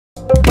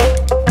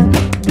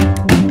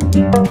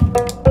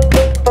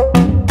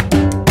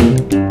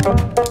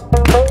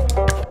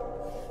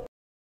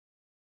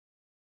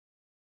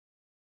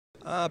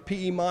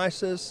PE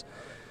mysis,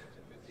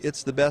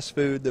 it's the best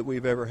food that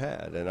we've ever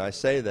had, and I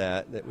say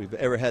that we've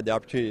ever had the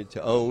opportunity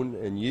to own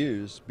and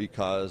use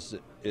because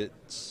it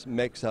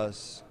makes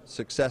us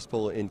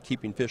successful in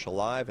keeping fish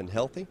alive and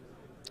healthy,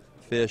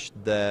 fish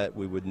that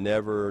we would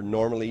never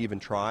normally even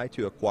try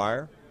to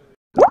acquire.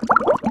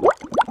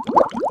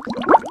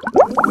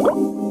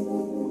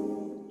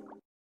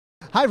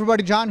 Hi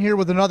everybody, John here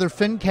with another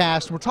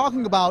Fincast. We're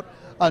talking about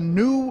a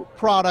new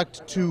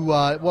product to,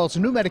 well, it's a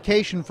new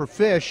medication for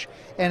fish,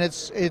 and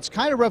it's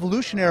kind of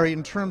revolutionary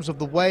in terms of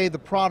the way the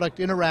product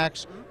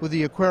interacts with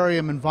the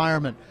aquarium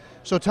environment.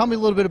 So tell me a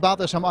little bit about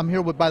this. I'm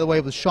here with, by the way,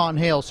 with Sean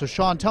Hale. So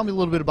Sean, tell me a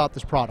little bit about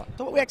this product.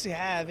 So what we actually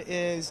have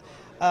is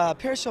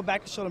Parashield,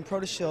 Bactershield, and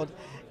Protoshield,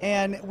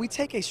 and we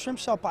take a shrimp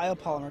shell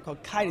biopolymer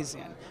called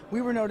chitosan.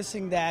 We were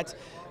noticing that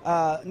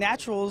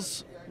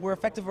naturals were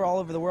effective all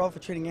over the world for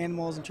treating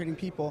animals and treating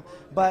people,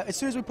 but as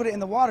soon as we put it in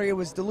the water, it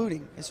was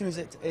diluting as soon as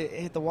it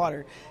hit the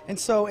water. And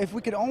so if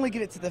we could only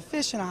get it to the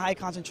fish in a high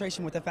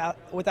concentration without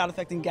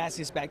affecting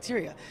gaseous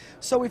bacteria.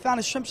 So we found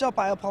a shrimp shell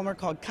biopolymer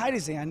called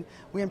chitosan.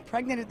 We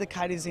impregnated the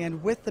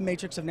chitosan with the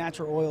matrix of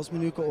natural oils,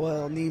 manuka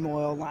oil, neem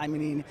oil,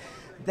 limonene.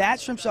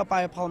 That shrimp shell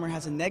biopolymer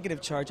has a negative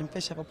charge and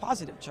fish have a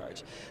positive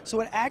charge.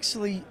 So it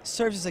actually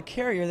serves as a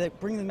carrier that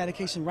brings the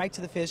medication right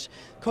to the fish,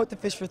 coat the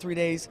fish for 3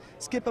 days,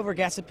 skip over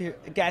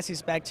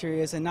gaseous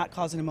bacteria and not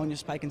cause an ammonia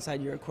spike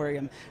inside your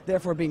aquarium,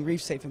 therefore being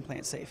reef safe and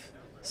plant safe.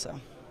 So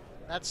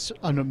that's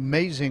an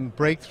amazing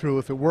breakthrough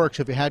if it works.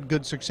 If you had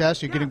good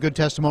success, you're getting good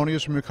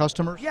testimonials from your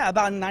customers? Yeah,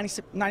 about a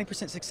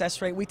 90%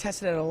 success rate. We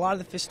tested it at a lot of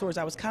the fish stores.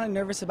 I was kind of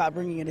nervous about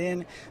bringing it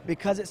in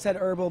because it said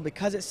herbal,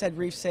 because it said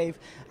reef safe.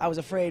 I was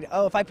afraid,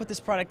 oh, if I put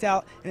this product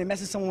out and it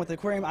messes someone with the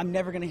aquarium, I'm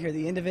never going to hear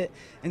the end of it.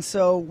 And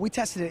so we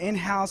tested it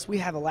in-house. We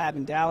have a lab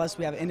in Dallas.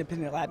 We have an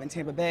independent lab in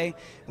Tampa Bay.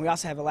 And we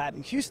also have a lab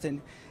in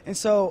Houston. And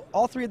so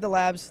all three of the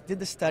labs did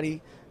the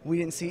study. We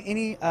didn't see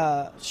any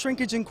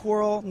shrinkage in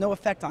coral, no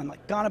effect on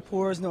like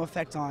gonopores, no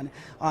effect on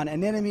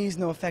anemones,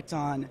 no effect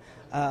on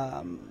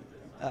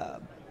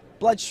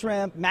blood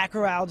shrimp,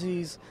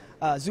 macroalgae,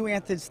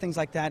 zoanthids, things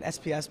like that,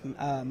 SPS,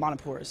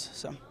 monopores.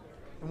 So,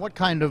 and what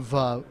kind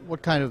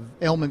of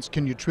ailments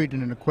can you treat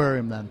in an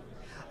aquarium then?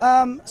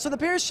 So the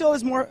Parashield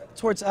is more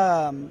towards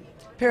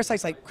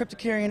parasites like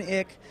cryptocaryon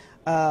ick.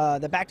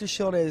 The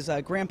Bactershield is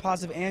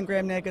gram-positive and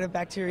gram-negative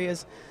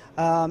bacterias.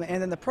 And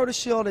then the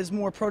Protoshield is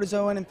more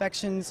protozoan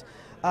infections.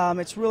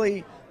 It's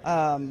really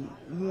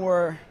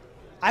more,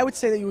 I would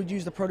say that you would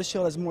use the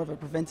Protoshield as more of a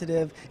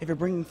preventative. If you're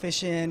bringing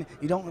fish in,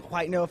 you don't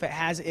quite know if it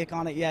has ick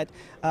on it yet.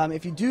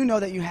 If you do know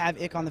that you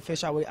have ick on the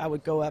fish, I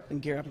would go up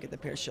and gear up and get the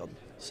Parashield.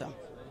 So.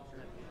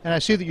 And I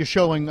see that you're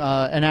showing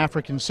an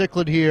African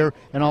cichlid here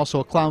and also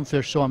a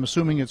clownfish, so I'm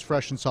assuming it's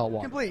fresh and salt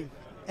water. Complete.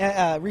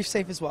 Reef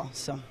safe as well.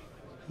 So.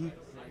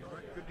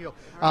 Good deal.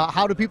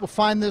 How do people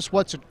find this?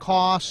 What's it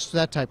cost?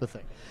 That type of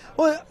thing.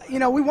 Well, you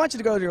know, we want you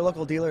to go to your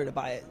local dealer to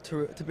buy it,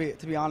 to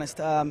be honest.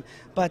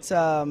 But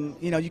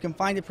you know, you can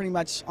find it pretty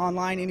much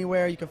online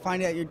anywhere. You can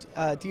find it at your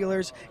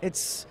dealers.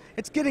 It's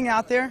getting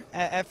out there.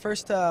 At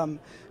first,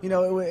 you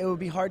know, it would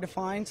be hard to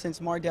find since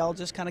Mardel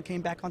just kind of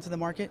came back onto the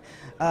market.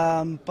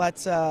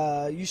 But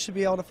you should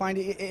be able to find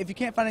it. If you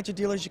can't find it at your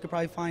dealers, you could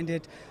probably find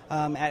it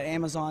at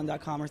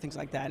Amazon.com or things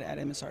like that at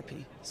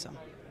MSRP. So.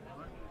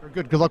 Very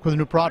good. Good luck with the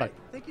new product.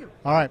 Thank you.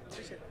 All right.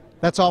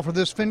 That's all for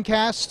this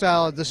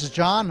Fincast. This is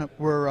John.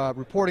 We're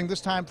reporting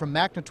this time from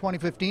MACNA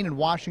 2015 in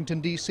Washington,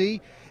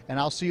 D.C., and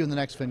I'll see you in the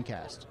next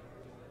Fincast.